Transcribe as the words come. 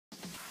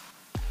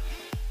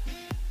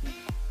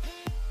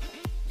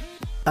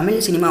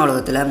Tamil cinema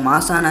உலகத்தில்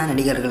மாசான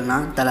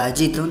நடிகர்கள்னால் தல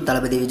அஜித்தும்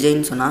தளபதி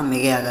விஜய்னு சொன்னால்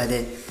மிகையாகாது.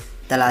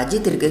 தல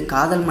அஜித்திற்கு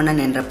காதல்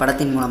மன்னன் என்ற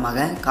படத்தின்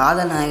மூலமாக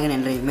காதல் நாயகன்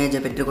என்ற இமேஜை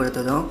பெற்றுக்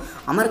கொடுத்ததும்,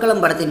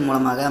 அமர்கலம் படத்தின்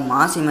மூலமாக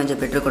மாஸ் இமேஜை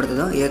பெற்றுக்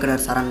கொடுத்ததும்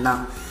இயக்குனர் சரண்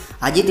தான்.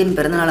 அஜித்தின்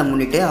பிறந்தநாளை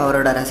முன்னிட்டு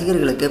அவரோட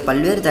ரசிகர்களுக்கு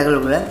பல்வேறு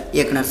தகவல்களை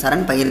இயக்குனர்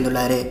சரண்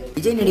பகிர்ந்துள்ளார்.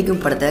 விஜய்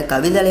நடிக்கும் படத்தை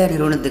கவிதாலயா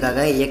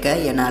நிறுவனத்துக்காக இயக்க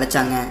என்னை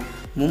அழைச்சாங்க.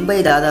 மும்பை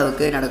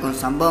தாதாவுக்கு நடக்கும்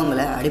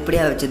சம்பவங்களை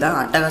அடிப்படையாக வச்சு தான்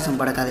அட்டகாசம்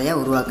பட கதையை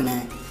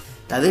உருவாக்குனேன்.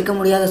 தவிர்க்க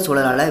முடியாத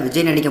சூழலால்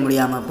விஜய் நடிக்க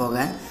முடியாமல் போக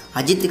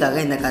அஜித்துக்காக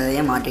இந்த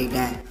கதையை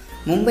மாற்றிக்கிட்டேன்.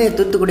 மும்பையை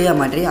தூத்துக்குடியாக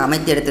மாற்றி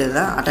அமைத்து எடுத்தது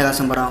தான்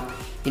அட்டகாசம் படம்.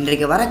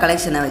 இன்றைக்கு வர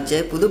கலெக்ஷனை வச்சு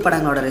புது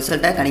படங்களோட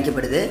ரிசல்ட்டை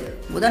கணிக்கப்படுது.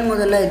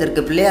 முதல்ல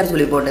இதற்கு பிள்ளையார்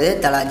சொல்லி போட்டது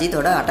தல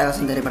அஜித்தோட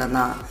அட்டகாசம் திரைப்படம்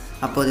தான்.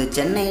 அப்போது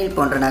சென்னையில்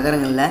போன்ற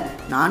நகரங்களில்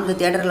 4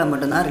 தியேட்டரில்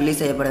மட்டும்தான்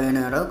ரிலீஸ் செய்யப்பட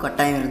வேண்டிய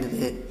கட்டாயம்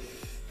இருந்தது.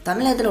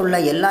 தமிழகத்தில் உள்ள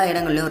எல்லா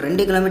இடங்கள்லையும்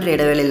 2 கிலோமீட்டர்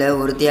இடைவெளியில்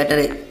ஒரு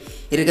தியேட்டர்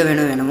இருக்க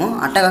வேணுமோ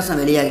அட்டகாசம்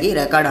வெளியாகி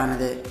ரெக்கார்ட்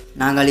ஆனது.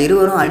 நாங்கள்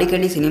இருவரும்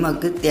அடிக்கடி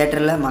சினிமாவுக்கு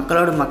தியேட்டரில்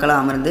மக்களோடு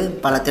மக்களாக அமர்ந்து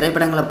பல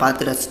திரைப்படங்களை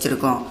பார்த்து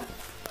ரசிச்சிருக்கோம்.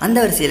 அந்த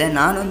வரிசையில்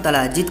நானும்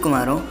தல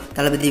அஜித்குமாரும்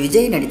தளபதி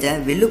விஜய் நடித்த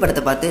வெள்ளு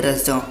படத்தை பார்த்து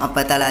ரசித்தோம்.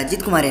 அப்போ தல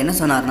அஜித்குமார் என்ன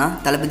சொன்னார்னா,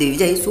 தளபதி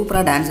விஜய்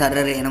சூப்பராக டான்ஸ்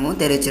ஆடுறாரு எனவும்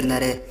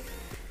தெரிவிச்சிருந்தார்.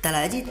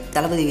 தல அஜித்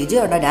தளபதி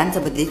விஜயோட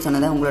டான்ஸை பற்றி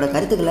சொன்னதை உங்களோட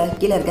கருத்துக்களை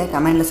கீழே இருக்க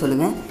கமெண்டில்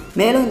சொல்லுங்கள்.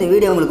 மேலும் இந்த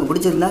வீடியோ உங்களுக்கு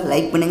பிடிச்சிருந்தால்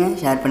லைக் பண்ணுங்கள்,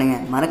 ஷேர்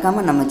பண்ணுங்கள்.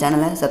 மறக்காமல் நம்ம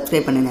சேனலை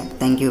சப்ஸ்கிரைப் பண்ணுங்கள்.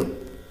 தேங்க்யூ.